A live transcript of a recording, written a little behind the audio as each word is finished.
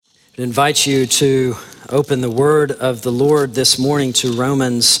I invite you to open the word of the Lord this morning to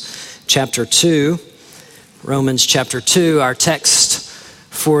Romans chapter 2. Romans chapter 2, our text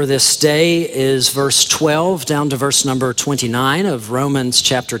for this day is verse 12 down to verse number 29 of Romans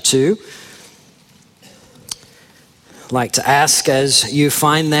chapter 2. I'd like to ask as you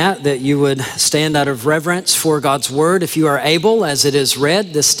find that you would stand out of reverence for God's word if you are able, as it is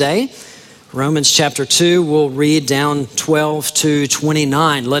read this day. Romans chapter 2, we'll read down 12 to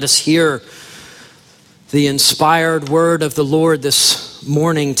 29. Let us hear the inspired word of the Lord this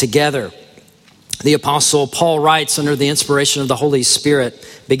morning together. The Apostle Paul writes under the inspiration of the Holy Spirit,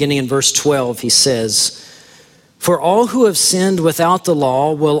 beginning in verse 12, he says, "For all who have sinned without the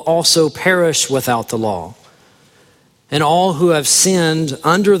law will also perish without the law. And all who have sinned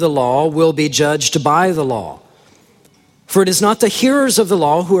under the law will be judged by the law. For it is not the hearers of the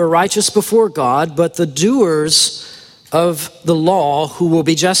law who are righteous before God, but the doers of the law who will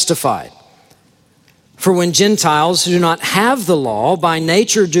be justified. For when Gentiles who do not have the law by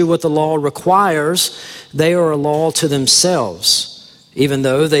nature do what the law requires, they are a law to themselves, even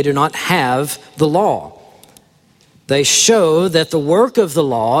though they do not have the law. They show that the work of the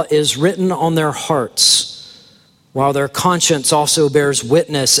law is written on their hearts, while their conscience also bears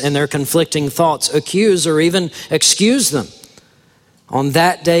witness and their conflicting thoughts accuse or even excuse them. On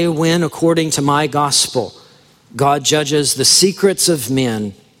that day when, according to my gospel, God judges the secrets of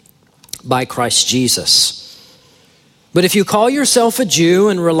men by Christ Jesus. But if you call yourself a Jew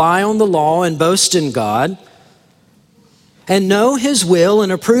and rely on the law and boast in God, and know his will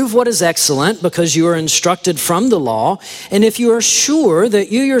and approve what is excellent because you are instructed from the law, and if you are sure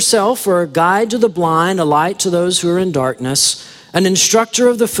that you yourself are a guide to the blind, a light to those who are in darkness, an instructor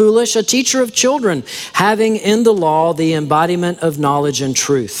of the foolish, a teacher of children, having in the law the embodiment of knowledge and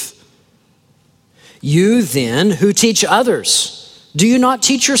truth. You then who teach others, do you not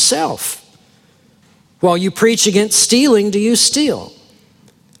teach yourself? While you preach against stealing, do you steal?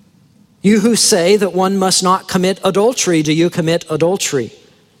 You who say that one must not commit adultery, do you commit adultery?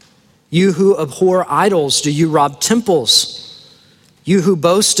 You who abhor idols, do you rob temples? You who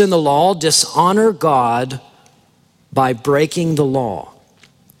boast in the law, dishonor God by breaking the law.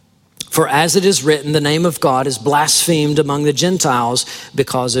 For as it is written, the name of God is blasphemed among the Gentiles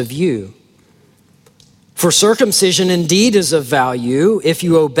because of you. For circumcision indeed is of value if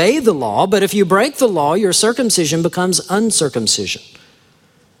you obey the law, but if you break the law, your circumcision becomes uncircumcision.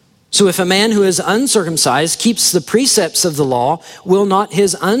 So if a man who is uncircumcised keeps the precepts of the law, will not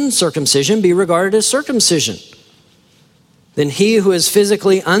his uncircumcision be regarded as circumcision? Then he who is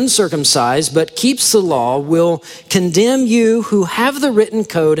physically uncircumcised but keeps the law will condemn you who have the written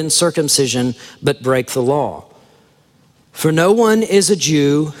code in circumcision but break the law. For no one is a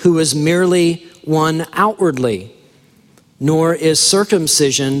Jew who is merely one outwardly, nor is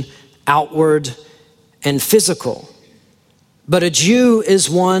circumcision outward and physical. But a Jew is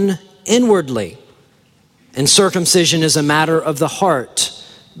one inwardly, and circumcision is a matter of the heart,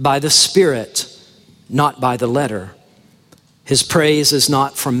 by the Spirit, not by the letter. His praise is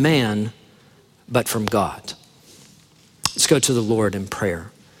not from man, but from God." Let's go to the Lord in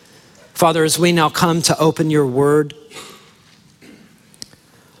prayer. Father, as we now come to open your word,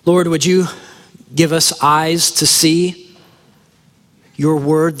 Lord, would you give us eyes to see your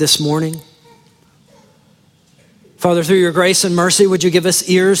word this morning? Father, through your grace and mercy, would you give us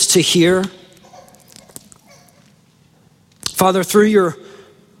ears to hear? Father, through your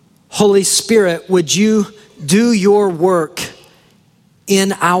Holy Spirit, would you do your work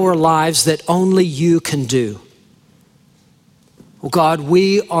in our lives that only you can do? Oh God,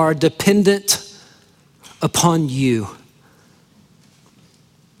 we are dependent upon you.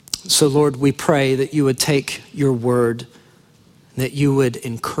 So Lord, we pray that you would take your word, that you would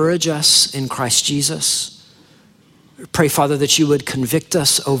encourage us in Christ Jesus. We pray, Father, that you would convict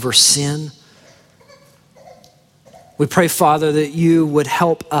us over sin. We pray, Father, that you would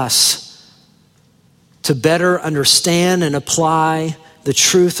help us to better understand and apply the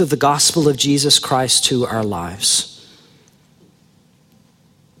truth of the gospel of Jesus Christ to our lives.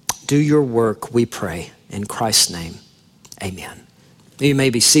 Do your work, we pray, in Christ's name. Amen. You may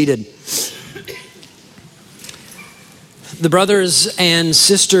be seated. The brothers and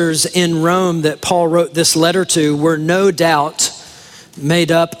sisters in Rome that Paul wrote this letter to were no doubt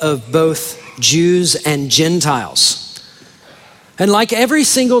made up of both Jews and Gentiles. And like every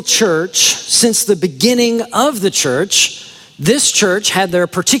single church since the beginning of the church, this church had their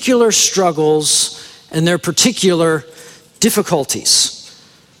particular struggles and their particular difficulties.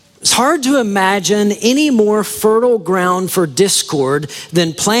 It's hard to imagine any more fertile ground for discord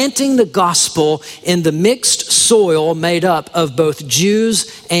than planting the gospel in the mixed soil made up of both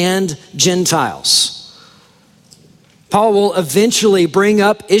Jews and Gentiles. Paul will eventually bring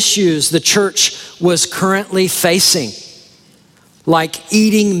up issues the church was currently facing, like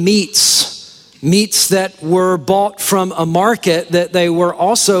eating meats that were bought from a market that they were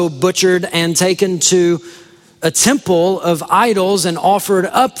also butchered and taken to a temple of idols and offered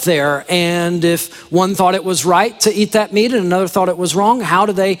up there. And if one thought it was right to eat that meat and another thought it was wrong, how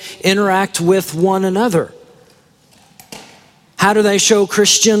do they interact with one another? How do they show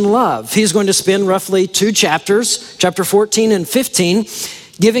Christian love? He's going to spend roughly 2 chapters, chapter 14 and 15,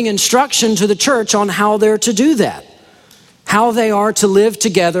 giving instruction to the church on how they're to do that, how they are to live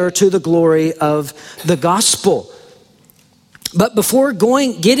together to the glory of the gospel. But before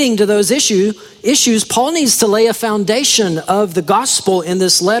getting to those issues, Paul needs to lay a foundation of the gospel in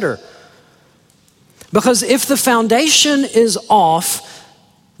this letter. Because if the foundation is off,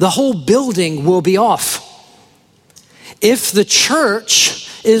 the whole building will be off. If the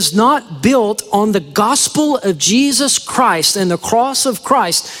church is not built on the gospel of Jesus Christ and the cross of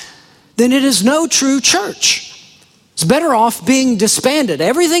Christ, then it is no true church. It's better off being disbanded.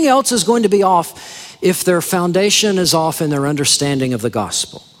 Everything else is going to be off if their foundation is off in their understanding of the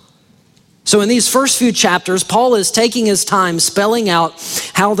gospel. So in these first few chapters, Paul is taking his time spelling out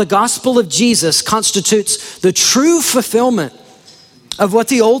how the gospel of Jesus constitutes the true fulfillment of what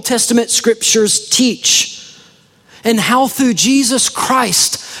the Old Testament scriptures teach, and how through Jesus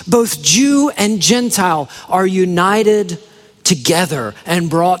Christ, both Jew and Gentile are united together and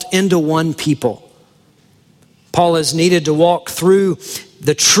brought into one people. Paul has needed to walk through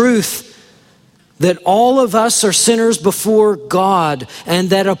the truth that all of us are sinners before God, and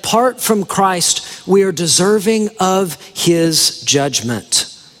that apart from Christ, we are deserving of his judgment.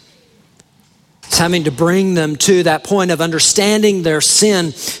 It's having to bring them to that point of understanding their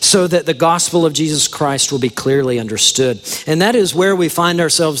sin so that the gospel of Jesus Christ will be clearly understood. And that is where we find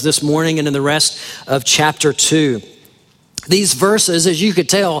ourselves this morning and in the rest of chapter 2. These verses, as you could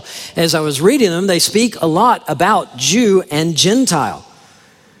tell as I was reading them, they speak a lot about Jew and Gentile.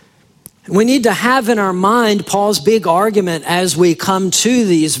 We need to have in our mind Paul's big argument as we come to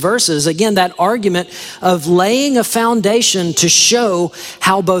these verses. Again, that argument of laying a foundation to show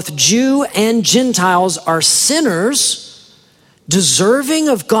how both Jew and Gentiles are sinners, deserving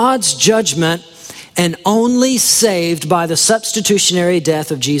of God's judgment, and only saved by the substitutionary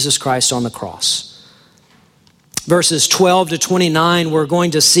death of Jesus Christ on the cross. Verses 12 to 29, we're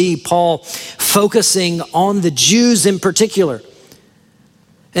going to see Paul focusing on the Jews in particular,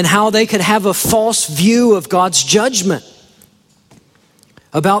 and how they could have a false view of God's judgment,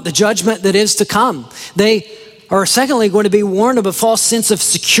 about the judgment that is to come. They are secondly going to be warned of a false sense of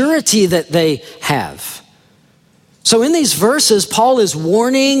security that they have. So in these verses, Paul is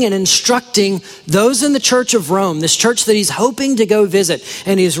warning and instructing those in the church of Rome, this church that he's hoping to go visit,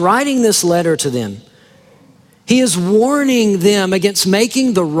 and he's writing this letter to them. He is warning them against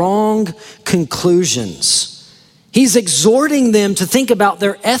making the wrong conclusions. He's exhorting them to think about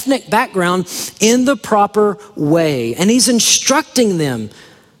their ethnic background in the proper way. And he's instructing them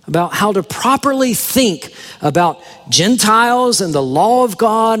about how to properly think about Gentiles and the law of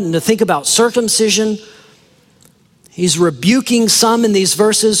God, and to think about circumcision. He's rebuking some in these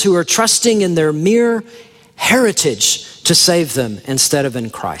verses who are trusting in their mere heritage to save them instead of in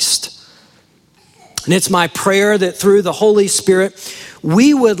Christ. And it's my prayer that through the Holy Spirit,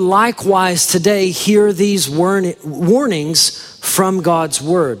 we would likewise today hear these warnings from God's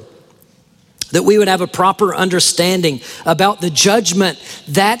word. That we would have a proper understanding about the judgment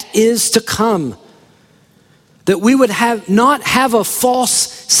that is to come. That we would not have a false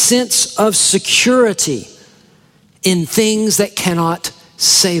sense of security in things that cannot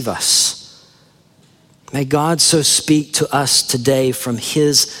save us. May God so speak to us today from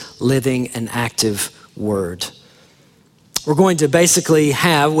his living and active word. We're going to basically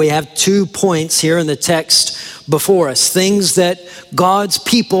we have 2 points here in the text before us. Things that God's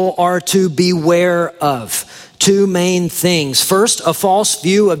people are to beware of. 2 main things. First, a false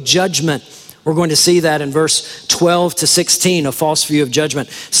view of judgment. We're going to see that in verse 12 to 16, a false view of judgment.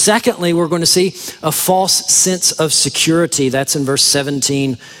 Secondly, we're going to see a false sense of security. That's in verse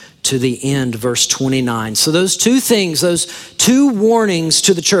 17 to the end, verse 29. So those 2 things, those 2 warnings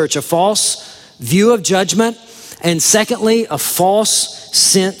to the church, a false view of judgment, and secondly, a false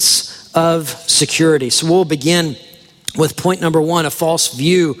sense of security. So we'll begin with point number 1, a false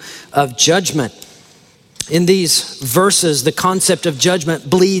view of judgment. In these verses, the concept of judgment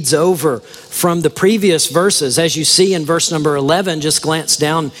bleeds over from the previous verses. As you see in verse number 11, just glance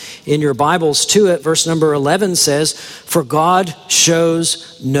down in your Bibles to it. Verse number 11 says, "For God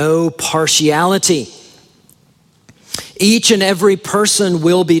shows no partiality. Each and every person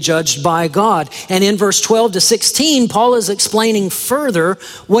will be judged by God." And in verse 12 to 16, Paul is explaining further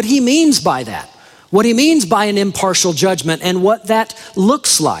what he means by that, what he means by an impartial judgment and what that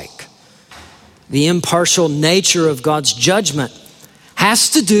looks like. The impartial nature of God's judgment has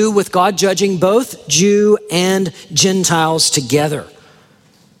to do with God judging both Jew and Gentiles together.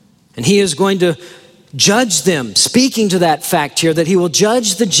 And he is going to judge them, speaking to that fact here, that he will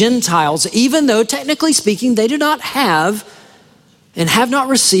judge the Gentiles, even though technically speaking, they do not have and have not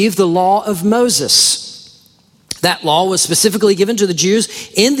received the law of Moses. That law was specifically given to the Jews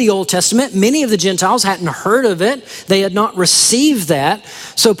in the Old Testament. Many of the Gentiles hadn't heard of it. They had not received that.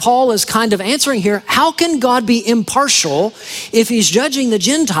 So Paul is kind of answering here, how can God be impartial if he's judging the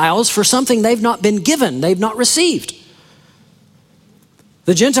Gentiles for something they've not been given, they've not received?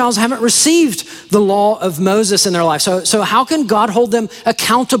 The Gentiles haven't received the law of Moses in their life. So how can God hold them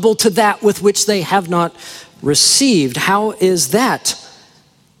accountable to that with which they have not received? How is that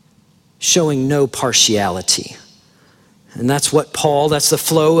showing no partiality? And that's the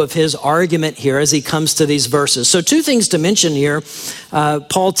flow of his argument here as he comes to these verses. So two things to mention here.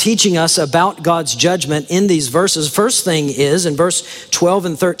 Paul teaching us about God's judgment in these verses. First thing is in verse 12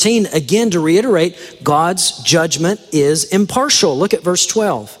 and 13, again to reiterate, God's judgment is impartial. Look at verse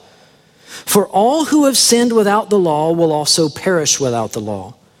 12. "For all who have sinned without the law will also perish without the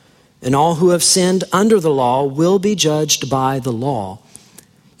law. And all who have sinned under the law will be judged by the law."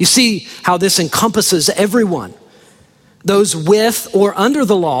 You see how this encompasses everyone. Those with or under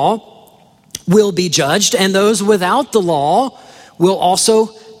the law will be judged, and those without the law will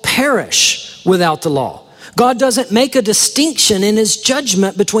also perish without the law. God doesn't make a distinction in his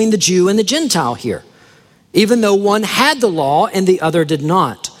judgment between the Jew and the Gentile here, even though one had the law and the other did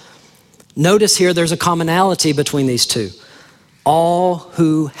not. Notice here there's a commonality between these two. All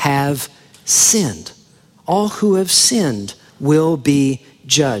who have sinned will be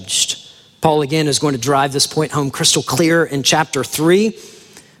judged. Paul again is going to drive this point home crystal clear in chapter 3,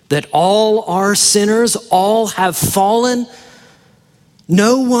 that all are sinners, all have fallen.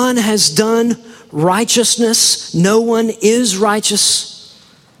 No one has done righteousness. No one is righteous.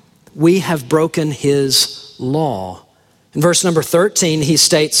 We have broken his law. In verse number 13, he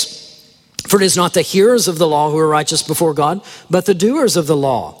states, "For it is not the hearers of the law who are righteous before God, but the doers of the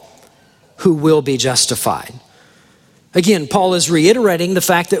law who will be justified." Again, Paul is reiterating the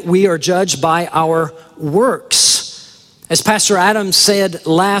fact that we are judged by our works. As Pastor Adam said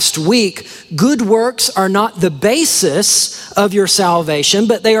last week, good works are not the basis of your salvation,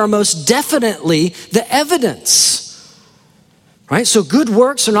 but they are most definitely the evidence. Right? So good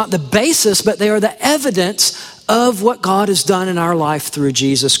works are not the basis, but they are the evidence of what God has done in our life through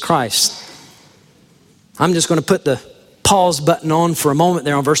Jesus Christ. I'm just going to put the pause button on for a moment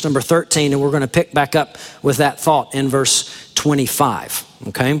there on verse number 13, and we're going to pick back up with that thought in verse 25,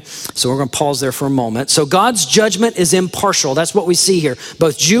 okay? So we're going to pause there for a moment. So God's judgment is impartial. That's what we see here.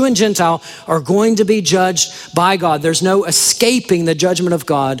 Both Jew and Gentile are going to be judged by God. There's no escaping the judgment of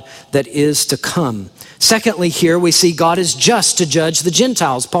God that is to come. Secondly, here we see God is just to judge the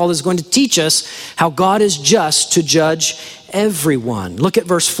Gentiles. Paul is going to teach us how God is just to judge everyone. Look at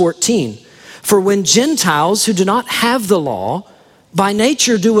verse 14. "For when Gentiles who do not have the law, by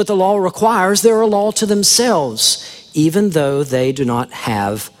nature do what the law requires, they're a law to themselves, even though they do not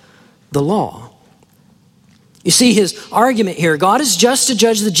have the law." You see his argument here. God is just to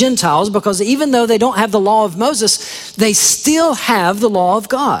judge the Gentiles because even though they don't have the law of Moses, they still have the law of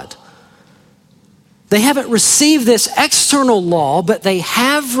God. They haven't received this external law, but they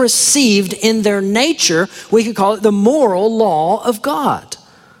have received in their nature, we could call it the moral law of God.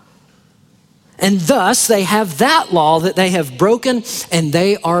 And thus they have that law that they have broken, and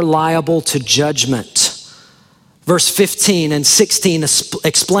they are liable to judgment. Verse 15 and 16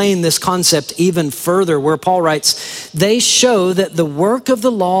 explain this concept even further, where Paul writes, "They show that the work of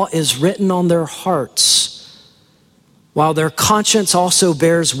the law is written on their hearts, while their conscience also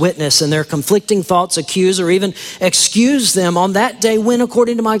bears witness, and their conflicting thoughts accuse or even excuse them on that day when,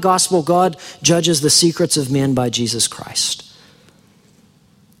 according to my gospel, God judges the secrets of men by Jesus Christ."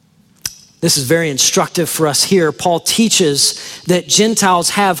 This is very instructive for us here. Paul teaches that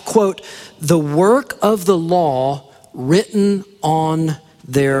Gentiles have, quote, "the work of the law written on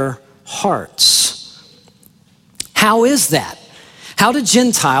their hearts." How is that? How do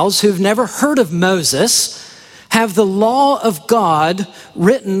Gentiles who've never heard of Moses, have the law of God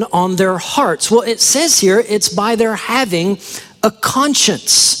written on their hearts? Well, it says here it's by their having a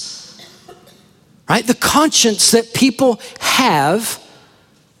conscience, right? The conscience that people have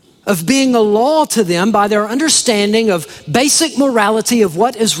of being a law to them by their understanding of basic morality of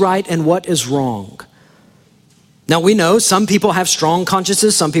what is right and what is wrong. Now we know some people have strong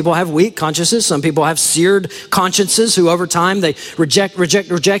consciences, some people have weak consciences, some people have seared consciences who over time they reject,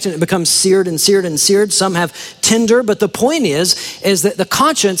 and it becomes seared and seared and seared. Some have tender, but the point is that the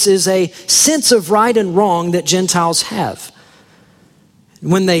conscience is a sense of right and wrong that Gentiles have.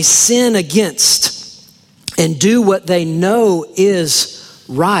 When they sin against and do what they know is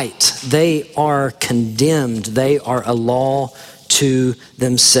right, they are condemned. They are a law to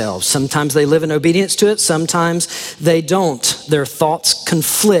themselves. Sometimes they live in obedience to it, sometimes they don't. Their thoughts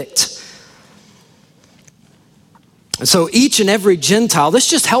conflict. So each and every Gentile, this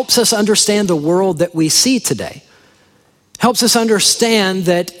just helps us understand the world that we see today. Helps us understand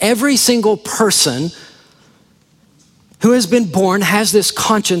that every single person who has been born has this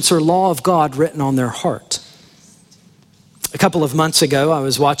conscience or law of God written on their heart. A couple of months ago, I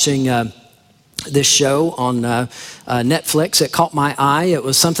was watching this show on Netflix. It caught my eye. It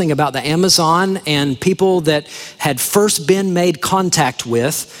was something about the Amazon and people that had first been made contact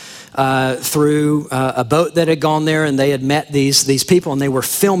with through a boat that had gone there, and they had met these people and they were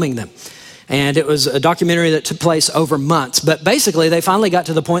filming them. And it was a documentary that took place over months. But basically, they finally got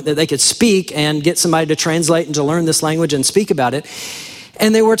to the point that they could speak and get somebody to translate and to learn this language and speak about it.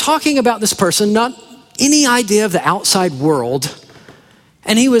 And they were talking about this person, not any idea of the outside world.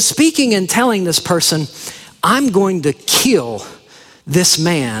 And he was speaking and telling this person, I'm going to kill this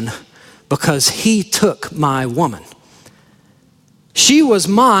man because he took my woman. She was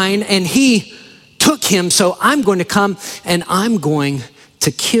mine and he took him, so I'm going to come and I'm going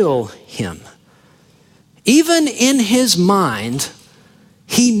to kill him. Even in his mind,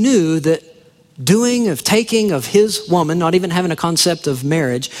 he knew that taking of his woman, not even having a concept of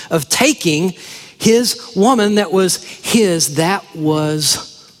marriage, of taking his woman that was his, that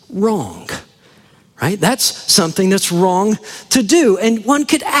was wrong, right? That's something that's wrong to do. And one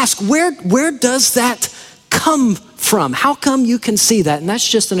could ask, where does that come from? How come you can see that? And that's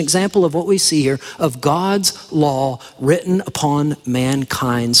just an example of what we see here of God's law written upon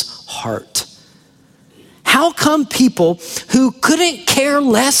mankind's heart. How come people who couldn't care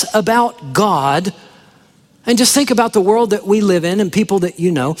less about God, and just think about the world that we live in and people that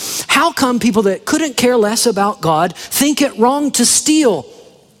you know, how come people that couldn't care less about God think it wrong to steal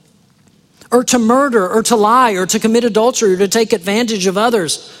or to murder or to lie or to commit adultery or to take advantage of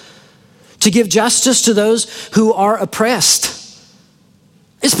others, to give justice to those who are oppressed?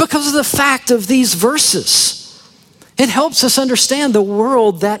 It's because of the fact of these verses. It helps us understand the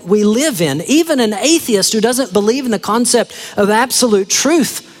world that we live in. Even an atheist who doesn't believe in the concept of absolute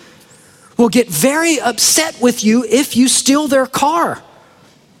truth will get very upset with you if you steal their car.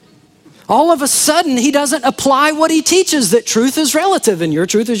 All of a sudden, he doesn't apply what he teaches, that truth is relative, and your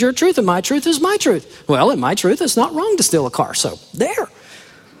truth is your truth, and my truth is my truth. Well, in my truth, it's not wrong to steal a car, so there.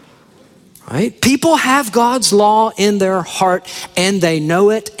 Right? People have God's law in their heart, and they know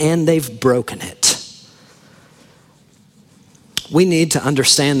it, and they've broken it. We need to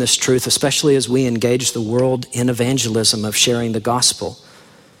understand this truth, especially as we engage the world in evangelism of sharing the gospel.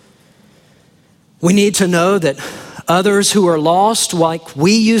 We need to know that others who are lost, like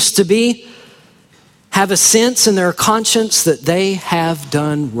we used to be, have a sense in their conscience that they have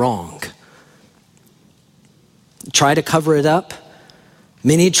done wrong. Try to cover it up.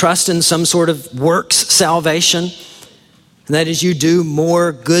 Many trust in some sort of works salvation. And that is, you do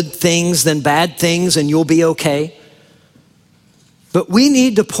more good things than bad things and you'll be okay. But we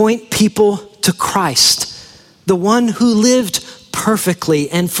need to point people to Christ, the one who lived perfectly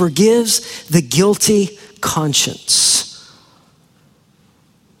and forgives the guilty conscience.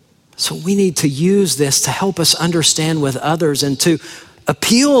 So we need to use this to help us understand with others and to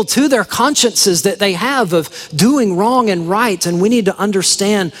appeal to their consciences that they have of doing wrong and right. And we need to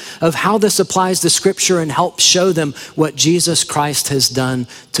understand of how this applies to Scripture and help show them what Jesus Christ has done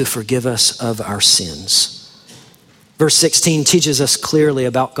to forgive us of our sins. Verse 16 teaches us clearly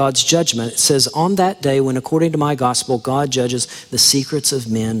about God's judgment. It says, on that day when, according to my gospel, God judges the secrets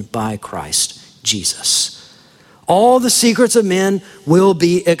of men by Christ Jesus. All the secrets of men will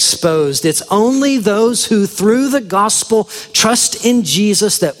be exposed. It's only those who through the gospel trust in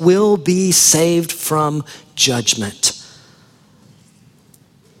Jesus that will be saved from judgment.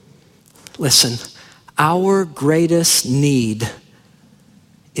 Listen, our greatest need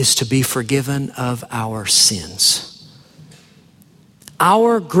is to be forgiven of our sins.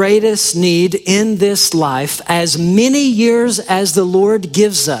 our greatest need in this life, as many years as the Lord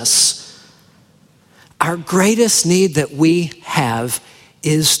gives us, our greatest need that we have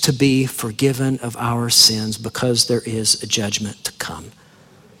is to be forgiven of our sins, because there is a judgment to come.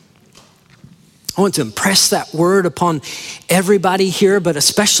 I want to impress that word upon everybody here, but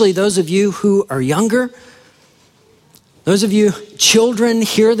especially those of you who are younger. Those of you children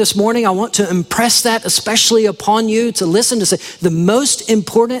here this morning, I want to impress that especially upon you, to listen, to say the most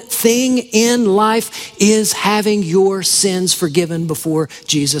important thing in life is having your sins forgiven before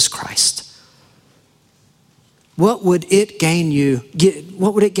Jesus Christ. What would it gain you?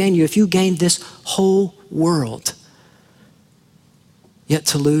 What would it gain you if you gained this whole world, yet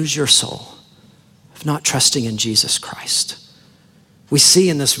to lose your soul of not trusting in Jesus Christ? We see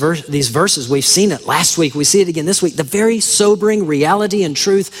in these verses, we've seen it last week, we see it again this week, the very sobering reality and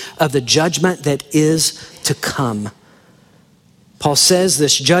truth of the judgment that is to come. Paul says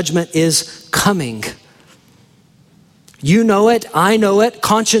this judgment is coming. You know it, I know it,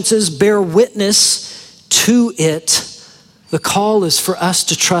 consciences bear witness to it. The call is for us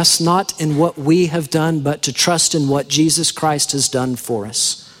to trust not in what we have done, but to trust in what Jesus Christ has done for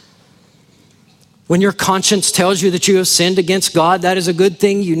us. When your conscience tells you that you have sinned against God, that is a good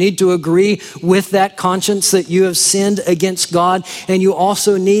thing. You need to agree with that conscience that you have sinned against God. And you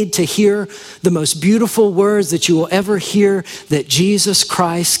also need to hear the most beautiful words that you will ever hear, that Jesus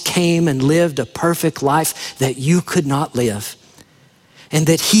Christ came and lived a perfect life that you could not live. And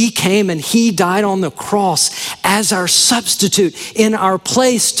that he came and he died on the cross as our substitute in our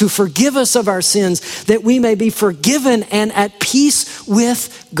place to forgive us of our sins, that we may be forgiven and at peace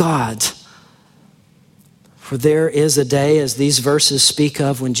with God. For there is a day, as these verses speak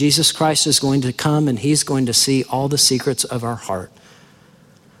of, when Jesus Christ is going to come and he's going to see all the secrets of our heart.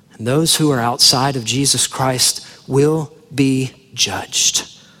 And those who are outside of Jesus Christ will be judged.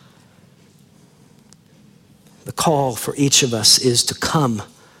 The call for each of us is to come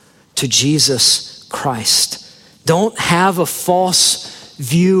to Jesus Christ. Don't have a false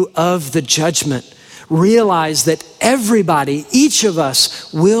view of the judgment. Realize that everybody, each of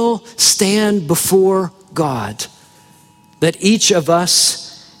us, will stand before God, that each of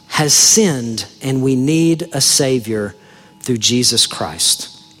us has sinned and we need a Savior through Jesus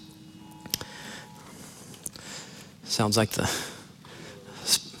Christ. Sounds like the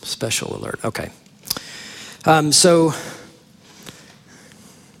special alert. Okay. Won't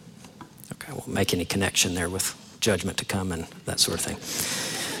make any connection there with judgment to come and that sort of thing.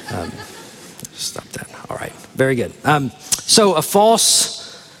 Stop that. All right. Very good. So a false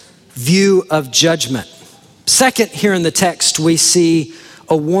view of judgment. Second, here in the text, we see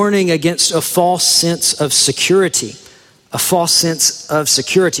a warning against a false sense of security. A false sense of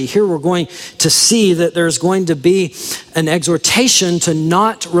security. Here we're going to see that there's going to be an exhortation to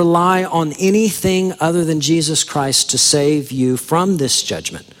not rely on anything other than Jesus Christ to save you from this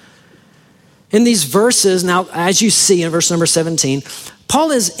judgment. In these verses, now as you see in verse number 17,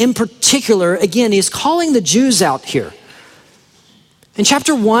 Paul is in particular, again, he's calling the Jews out here. In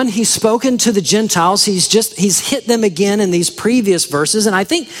chapter 1, he's spoken to the Gentiles. He's hit them again in these previous verses. And I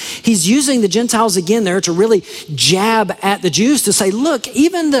think he's using the Gentiles again there to really jab at the Jews to say, look,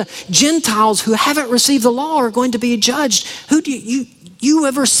 even the Gentiles who haven't received the law are going to be judged. You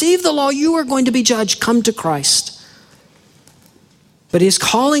have received the law, you are going to be judged. Come to Christ. But he's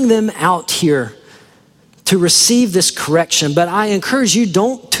calling them out here to receive this correction. But I encourage you,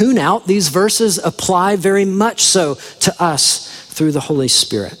 don't tune out. These verses apply very much so to us through the Holy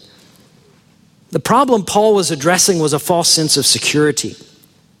Spirit. The problem Paul was addressing was a false sense of security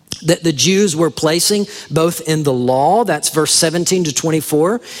that the Jews were placing both in the law, that's verse 17 to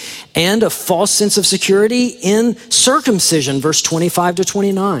 24, and a false sense of security in circumcision, verse 25 to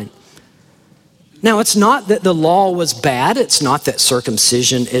 29. Now, it's not that the law was bad. It's not that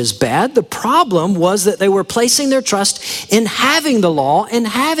circumcision is bad. The problem was that they were placing their trust in having the law and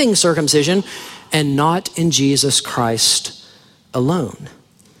having circumcision and not in Jesus Christ alone.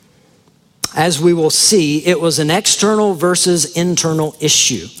 As we will see, it was an external versus internal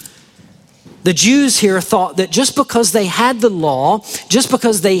issue. The Jews here thought that just because they had the law, just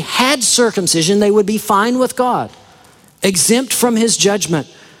because they had circumcision, they would be fine with God, exempt from his judgment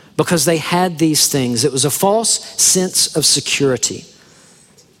because they had these things. It was a false sense of security.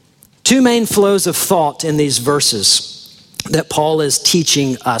 Two main flows of thought in these verses that Paul is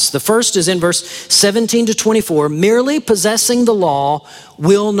teaching us. The first is in verse 17 to 24. Merely possessing the law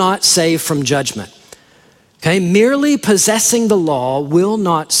will not save from judgment. Okay, merely possessing the law will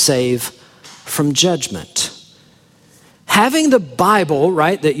not save from judgment. Having the Bible,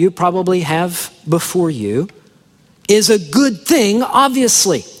 right, that you probably have before you, is a good thing,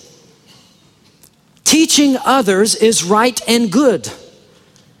 obviously. Teaching others is right and good.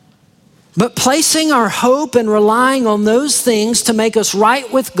 But placing our hope and relying on those things to make us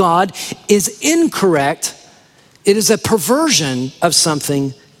right with God is incorrect. It is a perversion of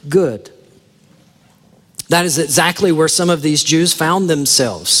something good. That is exactly where some of these Jews found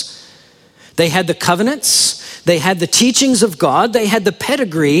themselves. They had the covenants, they had the teachings of God, they had the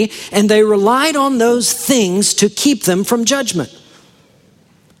pedigree, and they relied on those things to keep them from judgment.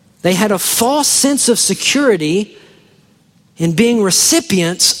 They had a false sense of security in being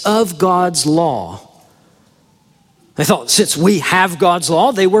recipients of God's law. They thought since we have God's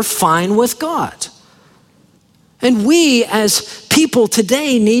law, they were fine with God. And we as people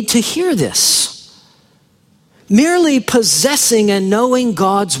today need to hear this. Merely possessing and knowing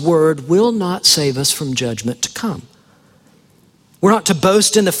God's word will not save us from judgment to come. We're not to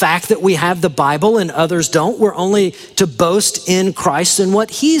boast in the fact that we have the Bible and others don't. We're only to boast in Christ and what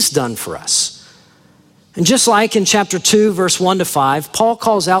he's done for us. And just like in chapter 2, verse 1 to 5, Paul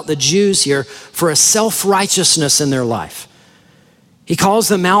calls out the Jews here for a self-righteousness in their life. He calls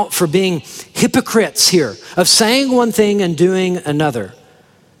them out for being hypocrites here, of saying one thing and doing another.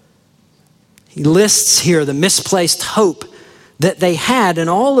 He lists here the misplaced hope that they had in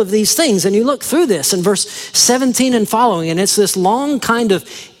all of these things. And you look through this in verse 17 and following, and it's this long kind of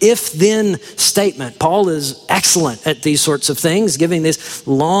if-then statement. Paul is excellent at these sorts of things, giving these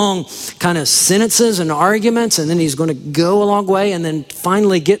long kind of sentences and arguments, and then he's going to go a long way and then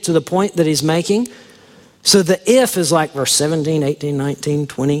finally get to the point that he's making. So the if is like verse 17, 18, 19,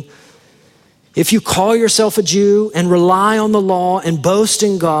 20. If you call yourself a Jew and rely on the law and boast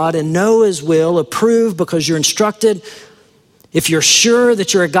in God and know his will, approve because you're instructed, if you're sure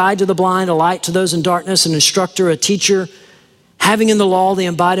that you're a guide to the blind, a light to those in darkness, an instructor, a teacher, having in the law the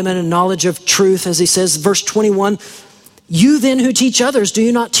embodiment and knowledge of truth, as he says, verse 21, you then who teach others, do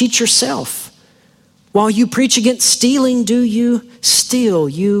you not teach yourself? While you preach against stealing, do you steal?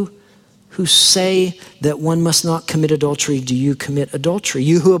 You who say that one must not commit adultery, do you commit adultery?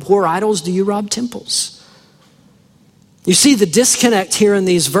 You who abhor idols, do you rob temples? You see the disconnect here in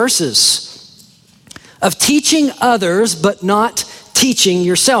these verses of teaching others but not teaching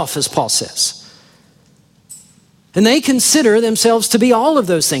yourself, as Paul says. And they consider themselves to be all of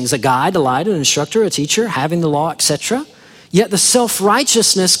those things, a guide, a light, an instructor, a teacher, having the law, etc. Yet the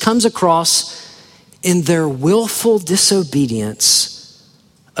self-righteousness comes across in their willful disobedience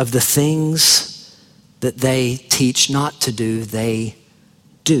of the things that they teach not to do, they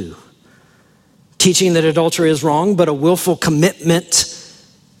do. Teaching that adultery is wrong, but a willful commitment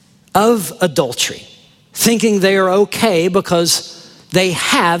of adultery. Thinking they are okay because they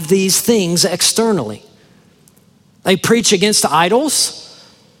have these things externally. They preach against idols,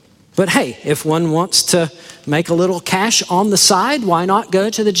 but hey, if one wants to make a little cash on the side, why not go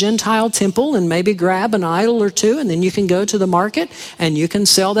to the Gentile temple and maybe grab an idol or two, and then you can go to the market and you can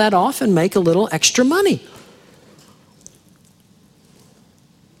sell that off and make a little extra money.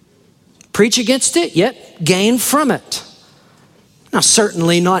 Preach against it, yet gain from it. Now,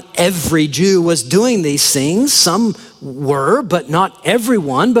 certainly not every Jew was doing these things. Some were, but not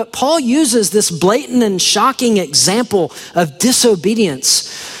everyone. But Paul uses this blatant and shocking example of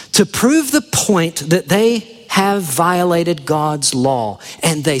disobedience to prove the point that they have violated God's law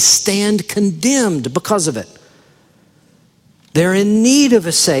and they stand condemned because of it. They're in need of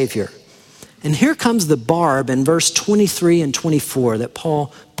a Savior. And here comes the barb in verse 23 and 24 that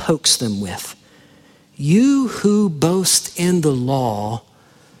Paul pokes them with. You who boast in the law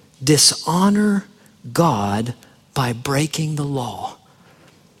dishonor God by breaking the law.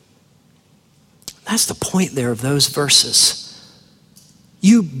 That's the point there of those verses.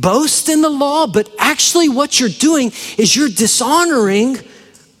 You boast in the law, but actually what you're doing is you're dishonoring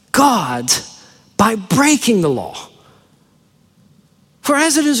God by breaking the law. For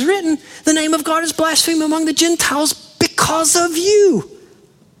as it is written, the name of God is blasphemed among the Gentiles because of you.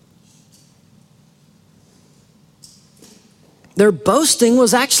 Their boasting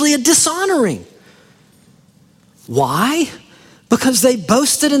was actually a dishonoring. Why? Because they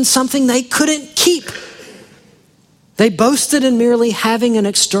boasted in something they couldn't keep. They boasted in merely having an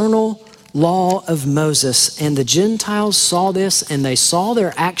external law of Moses, and the Gentiles saw this and they saw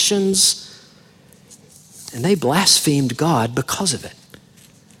their actions and they blasphemed God because of it.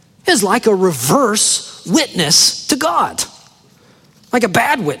 It's like a reverse witness to God, like a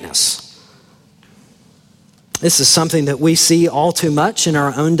bad witness. This is something that we see all too much in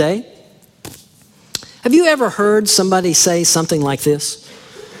our own day. Have you ever heard somebody say something like this?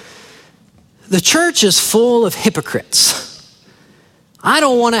 The church is full of hypocrites. I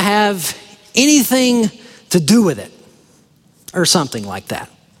don't want to have anything to do with it. or something like that.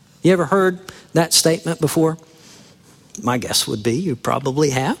 You ever heard that statement before? My guess would be you probably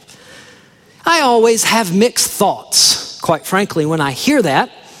have. I always have mixed thoughts, quite frankly, when I hear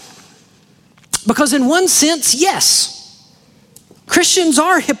that. Because in one sense, yes, Christians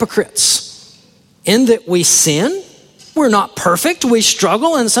are hypocrites in that we sin. We're not perfect. We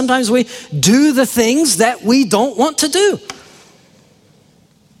struggle, and sometimes we do the things that we don't want to do.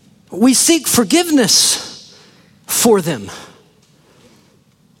 We seek forgiveness for them,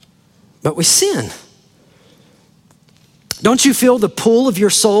 but we sin. Don't you feel the pull of your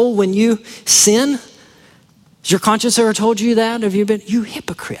soul when you sin? Has your conscience ever told you that? Have you been, you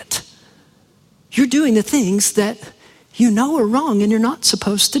hypocrite? You're doing the things that you know are wrong and you're not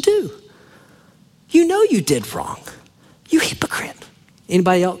supposed to do. You know you did wrong. You hypocrite.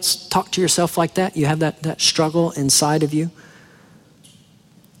 Anybody else talk to yourself like that? You have that struggle inside of you?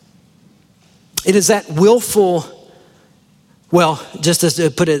 It is that willful, well, just as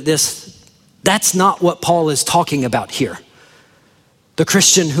to put it this, that's not what Paul is talking about here. The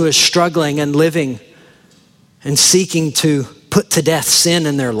Christian who is struggling and living and seeking to put to death sin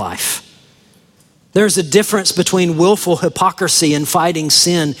in their life. There's a difference between willful hypocrisy and fighting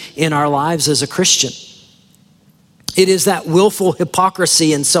sin in our lives as a Christian. It is that willful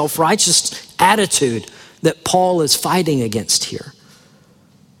hypocrisy and self-righteous attitude that Paul is fighting against here.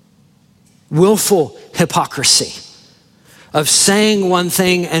 Willful hypocrisy of saying one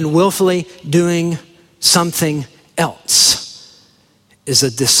thing and willfully doing something else is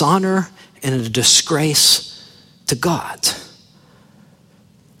a dishonor and a disgrace to God.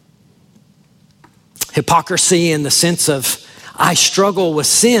 Hypocrisy in the sense of I struggle with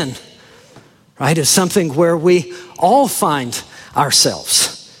sin, right, is something where we all find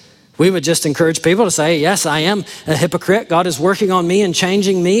ourselves. We would just encourage people to say, yes, I am a hypocrite. God is working on me and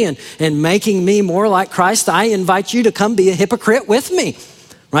changing me and making me more like Christ. I invite you to come be a hypocrite with me,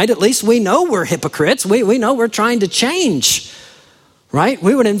 right? At least we know we're hypocrites. We know we're trying to change, right?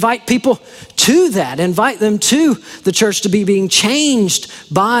 We would invite people to that, invite them to the church to be being changed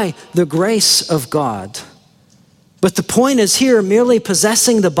by the grace of God. But the point is here, merely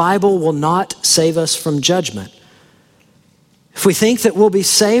possessing the Bible will not save us from judgment. If we think that we'll be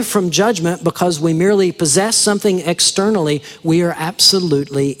saved from judgment because we merely possess something externally, we are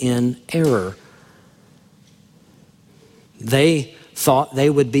absolutely in error. They thought they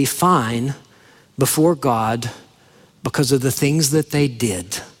would be fine before God because of the things that they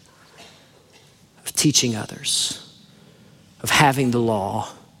did, of teaching others, of having the law,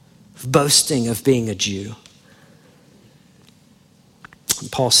 of boasting of being a Jew.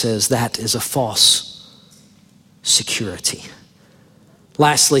 And Paul says that is a false security.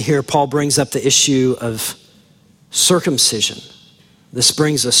 Lastly, here Paul brings up the issue of circumcision. This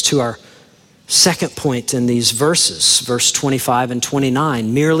brings us to our second point in these verses, verse 25 and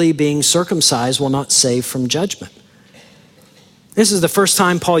 29. Merely being circumcised will not save from judgment. This is the first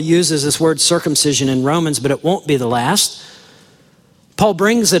time Paul uses this word circumcision in Romans, but it won't be the last. Paul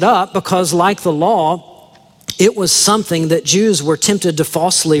brings it up because, like the law, it was something that Jews were tempted to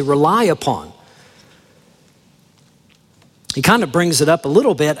falsely rely upon. He kind of brings it up a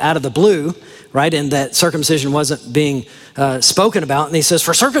little bit out of the blue, right? In that circumcision wasn't being spoken about. And he says,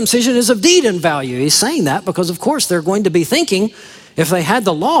 for circumcision is of deed and value. He's saying that because, of course, they're going to be thinking if they had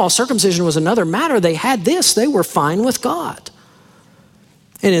the law, circumcision was another matter. They had this, they were fine with God.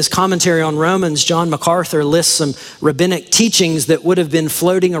 In his commentary on Romans, John MacArthur lists some rabbinic teachings that would have been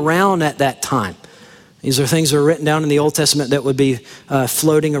floating around at that time. These are things that are written down in the Old Testament that would be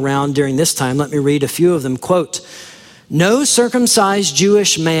floating around during this time. Let me read a few of them. Quote, no circumcised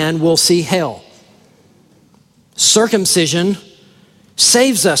Jewish man will see hell. Circumcision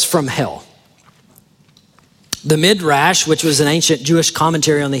saves us from hell. The Midrash, which was an ancient Jewish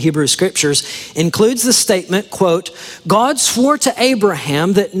commentary on the Hebrew scriptures, includes the statement, quote, God swore to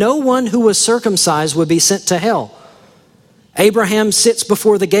Abraham that no one who was circumcised would be sent to hell. Abraham sits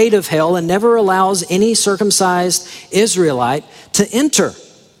before the gate of hell and never allows any circumcised Israelite to enter.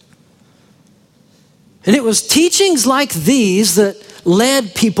 And it was teachings like these that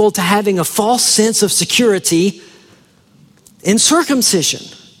led people to having a false sense of security in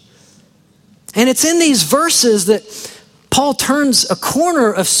circumcision. And it's in these verses that Paul turns a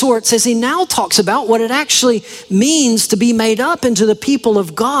corner of sorts as he now talks about what it actually means to be made up into the people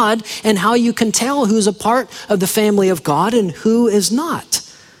of God and how you can tell who's a part of the family of God and who is not.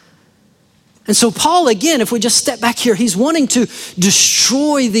 And so Paul, again, if we just step back here, he's wanting to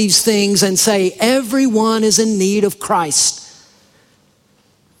destroy these things and say everyone is in need of Christ.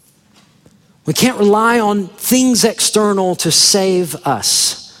 We can't rely on things external to save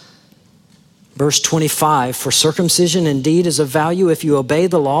us. Verse 25, for circumcision indeed is of value if you obey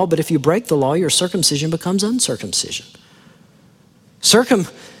the law, but if you break the law, your circumcision becomes uncircumcision.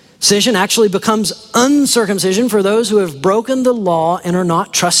 Circumcision actually becomes uncircumcision for those who have broken the law and are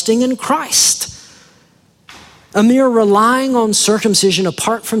not trusting in Christ. A mere relying on circumcision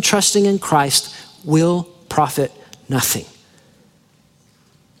apart from trusting in Christ will profit nothing.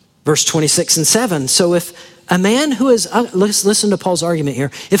 Verse 26 and 7, so if a man who is, let's listen to Paul's argument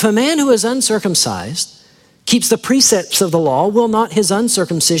here. If a man who is uncircumcised keeps the precepts of the law, will not his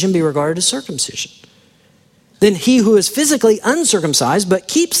uncircumcision be regarded as circumcision? Then he who is physically uncircumcised but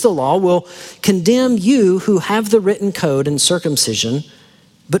keeps the law will condemn you who have the written code and circumcision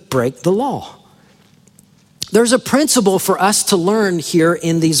but break the law. There's a principle for us to learn here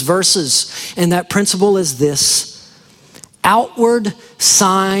in these verses, and that principle is this. Outward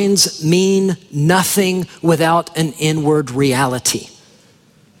signs mean nothing without an inward reality.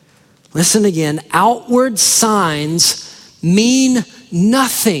 Listen again. Outward signs mean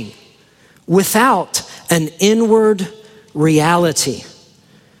nothing without an inward reality.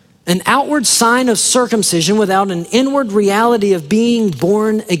 An outward sign of circumcision without an inward reality of being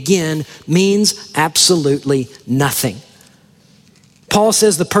born again means absolutely nothing. Paul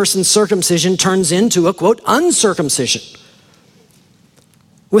says the person's circumcision turns into a, quote, uncircumcision.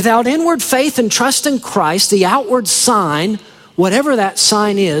 Without inward faith and trust in Christ, the outward sign, whatever that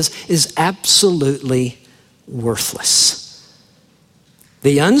sign is absolutely worthless.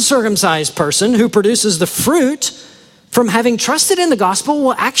 The uncircumcised person who produces the fruit from having trusted in the gospel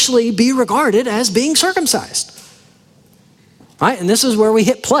will actually be regarded as being circumcised. Right? And this is where we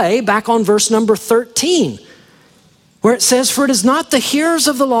hit play back on verse number 13, where it says, for it is not the hearers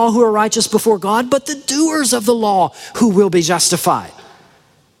of the law who are righteous before God, but the doers of the law who will be justified.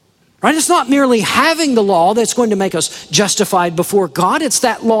 Right? It's not merely having the law that's going to make us justified before God. It's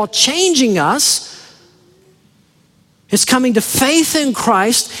that law changing us. It's coming to faith in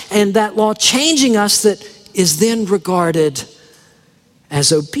Christ and that law changing us that is then regarded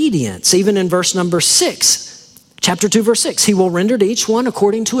as obedience. Even in verse number 6, chapter 2, verse 6, he will render to each one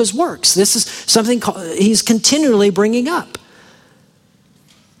according to his works. This is something he's continually bringing up.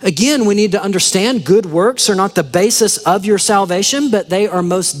 Again, we need to understand good works are not the basis of your salvation, but they are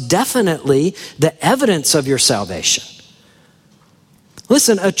most definitely the evidence of your salvation.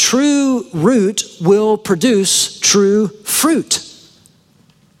 Listen, a true root will produce true fruit.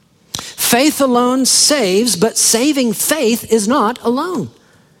 Faith alone saves, but saving faith is not alone.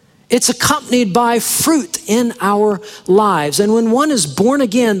 It's accompanied by fruit in our lives. And when one is born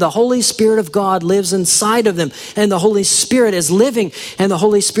again, the Holy Spirit of God lives inside of them. And the Holy Spirit is living. And the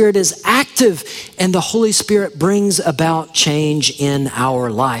Holy Spirit is active. And the Holy Spirit brings about change in our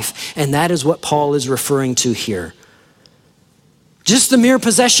life. And that is what Paul is referring to here. Just the mere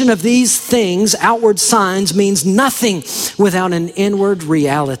possession of these things, outward signs, means nothing without an inward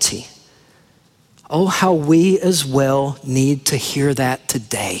reality. Oh, how we as well need to hear that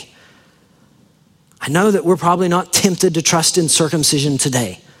today. I know that we're probably not tempted to trust in circumcision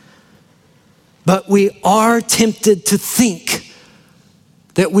today, but we are tempted to think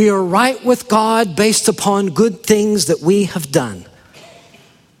that we are right with God based upon good things that we have done.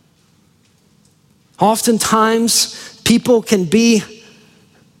 Oftentimes, people can be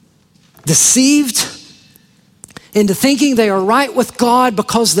deceived into thinking they are right with God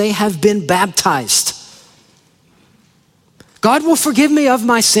because they have been baptized. God will forgive me of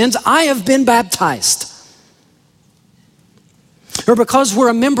my sins. I have been baptized. Or because we're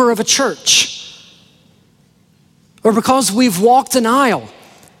a member of a church. Or because we've walked an aisle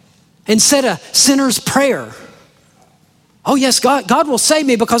and said a sinner's prayer. Oh yes, God will save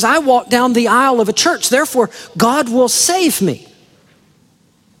me because I walked down the aisle of a church. Therefore, God will save me.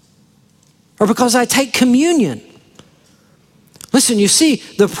 Or because I take communion. Listen, you see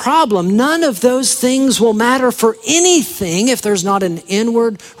the problem. None of those things will matter for anything if there's not an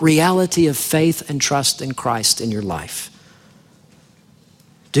inward reality of faith and trust in Christ in your life.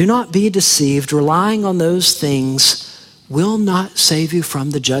 Do not be deceived. Relying on those things will not save you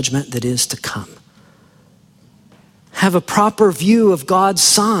from the judgment that is to come. Have a proper view of God's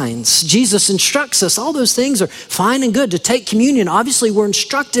signs. Jesus instructs us. All those things are fine and good. To take communion, obviously we're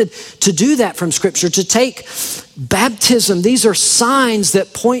instructed to do that from Scripture. To take baptism, these are signs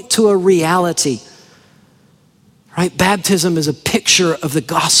that point to a reality. Right? Baptism is a picture of the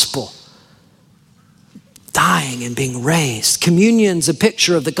gospel. Dying and being raised. Communion's a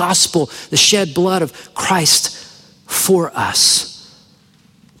picture of the gospel, the shed blood of Christ for us.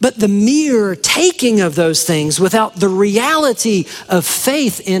 But the mere taking of those things without the reality of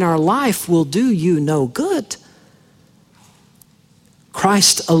faith in our life will do you no good.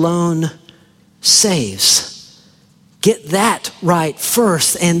 Christ alone saves. Get that right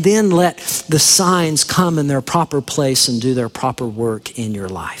first, and then let the signs come in their proper place and do their proper work in your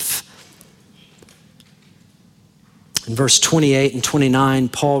life. In verse 28 and 29,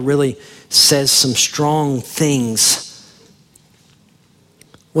 Paul really says some strong things.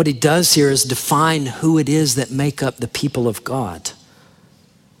 What he does here is define who it is that make up the people of God.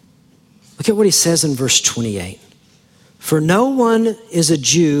 Look at what he says in verse 28. For no one is a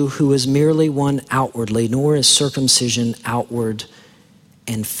Jew who is merely one outwardly, nor is circumcision outward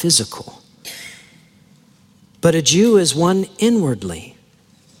and physical. But a Jew is one inwardly.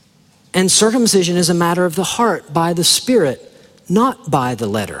 And circumcision is a matter of the heart, by the Spirit, not by the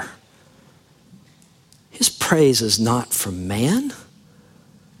letter. His praise is not from man.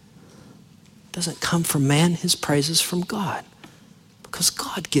 It doesn't come from man. His praise is from God, because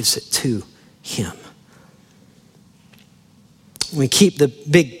God gives it to him. When we keep the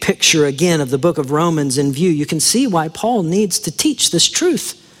big picture again of the book of Romans in view, you can see why Paul needs to teach this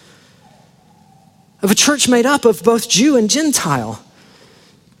truth of a church made up of both Jew and Gentile.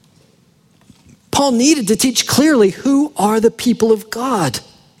 Paul needed to teach clearly who are the people of God.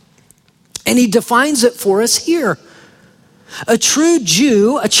 And he defines it for us here. A true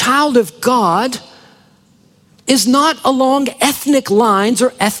Jew, a child of God, is not along ethnic lines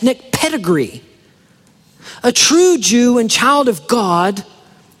or ethnic pedigree. A true Jew and child of God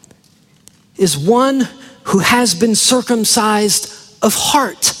is one who has been circumcised of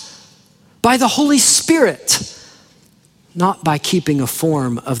heart by the Holy Spirit, not by keeping a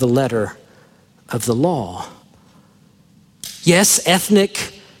form of the letter of the law. Yes,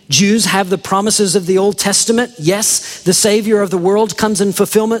 ethnic Jews have the promises of the Old Testament. Yes, the Savior of the world comes in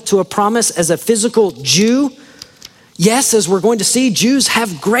fulfillment to a promise as a physical Jew. Yes, as we're going to see, Jews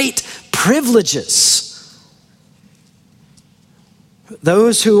have great privileges.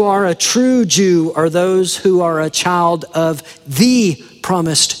 Those who are a true Jew are those who are a child of the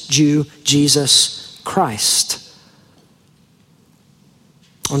promised Jew, Jesus Christ.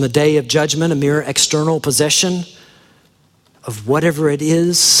 On the day of judgment, a mere external possession of whatever it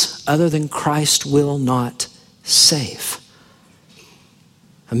is other than Christ will not save.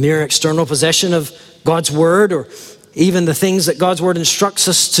 A mere external possession of God's word, or even the things that God's word instructs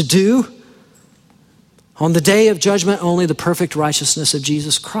us to do. On the day of judgment, only the perfect righteousness of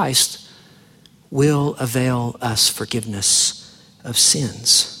Jesus Christ will avail us forgiveness of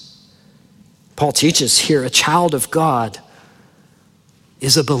sins. Paul teaches here a child of God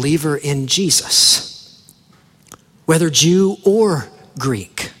is a believer in Jesus, whether Jew or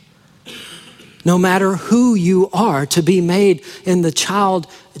Greek. No matter who you are, to be made in the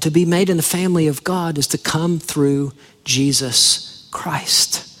family of God is to come through Jesus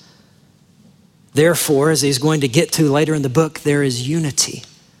Christ. Therefore, as he's going to get to later in the book, there is unity.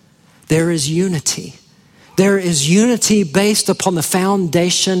 There is unity. There is unity based upon the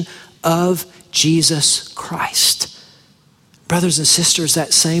foundation of Jesus Christ. Brothers and sisters,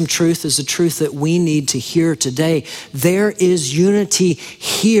 that same truth is the truth that we need to hear today. There is unity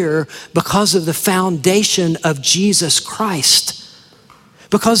here because of the foundation of Jesus Christ.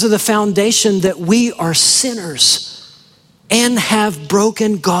 Because of the foundation that we are sinners and have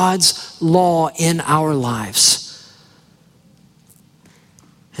broken God's law in our lives.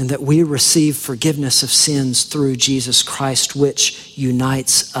 And that we receive forgiveness of sins through Jesus Christ, which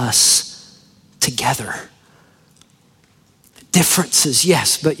unites us together. Differences,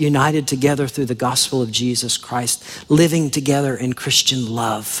 yes, but united together through the gospel of Jesus Christ, living together in Christian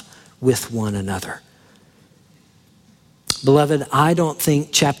love with one another. Beloved, I don't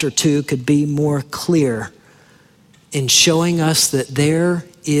think chapter 2 could be more clear in showing us that there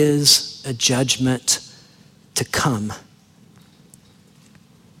is a judgment to come.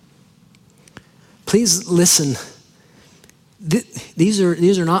 Please listen. These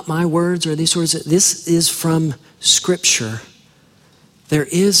are not my words or these words. This is from Scripture. There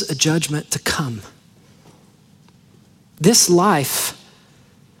is a judgment to come. This life,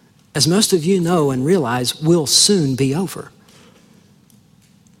 as most of you know and realize, will soon be over.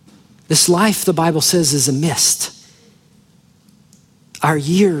 This life, the Bible says, is a mist. Our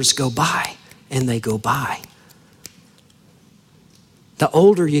years go by and they go by. The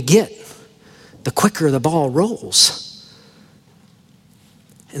older you get, the quicker the ball rolls.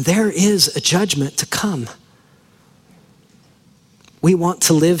 And there is a judgment to come. We want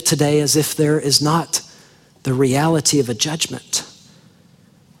to live today as if there is not the reality of a judgment.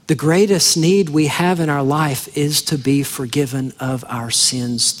 The greatest need we have in our life is to be forgiven of our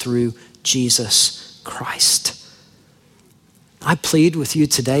sins through Jesus Christ. I plead with you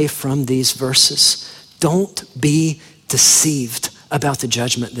today from these verses, don't be deceived about the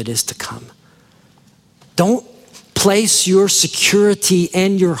judgment that is to come. Don't place your security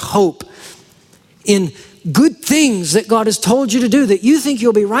and your hope in good things that God has told you to do, that you think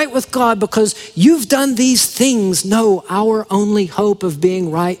you'll be right with God because you've done these things. No, our only hope of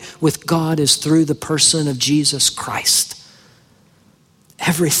being right with God is through the person of Jesus Christ.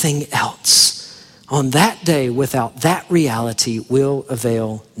 Everything else on that day without that reality will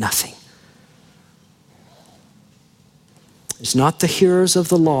avail nothing. It's not the hearers of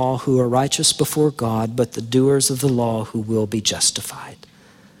the law who are righteous before God, but the doers of the law who will be justified.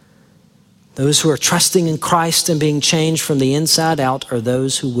 Those who are trusting in Christ and being changed from the inside out are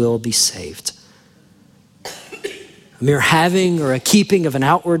those who will be saved. A mere having or a keeping of an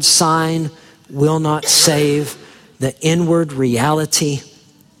outward sign will not save. The inward reality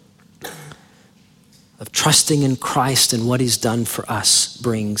of trusting in Christ and what he's done for us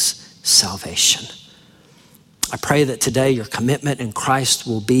brings salvation. I pray that today your commitment in Christ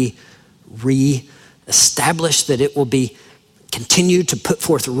will be re-established, that it will be continued to put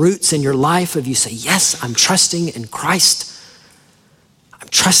forth roots in your life of you say, yes, I'm trusting in Christ. I'm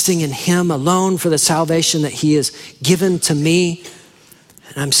trusting in him alone for the salvation that he has given to me.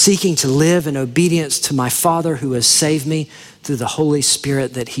 And I'm seeking to live in obedience to my Father who has saved me through the Holy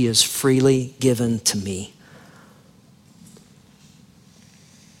Spirit that he has freely given to me.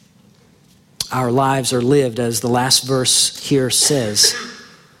 Our lives are lived, as the last verse here says.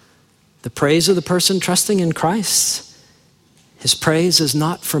 The praise of the person trusting in Christ, his praise is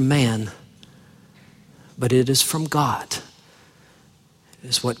not from man, but it is from God. It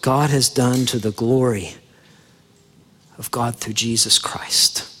is what God has done to the glory of God through Jesus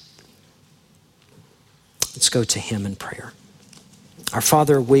Christ. Let's go to him in prayer. Our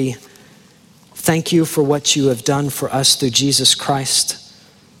Father, we thank you for what you have done for us through Jesus Christ.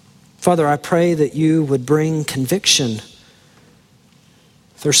 Father, I pray that you would bring conviction.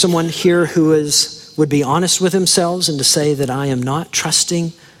 If there's someone here who would be honest with themselves and to say that I am not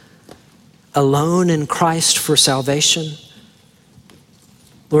trusting alone in Christ for salvation,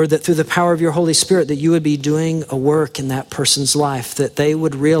 Lord, that through the power of your Holy Spirit that you would be doing a work in that person's life, that they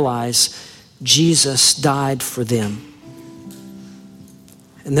would realize Jesus died for them.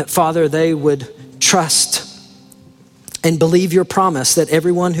 And that, Father, they would trust and believe your promise that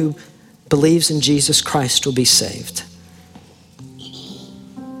everyone who believes in Jesus Christ will be saved.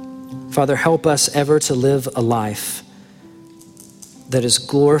 Father, help us ever to live a life that is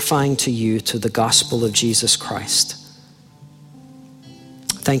glorifying to you, to the gospel of Jesus Christ.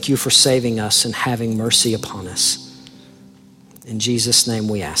 Thank you for saving us and having mercy upon us. In Jesus' name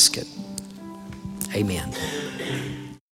we ask it. Amen.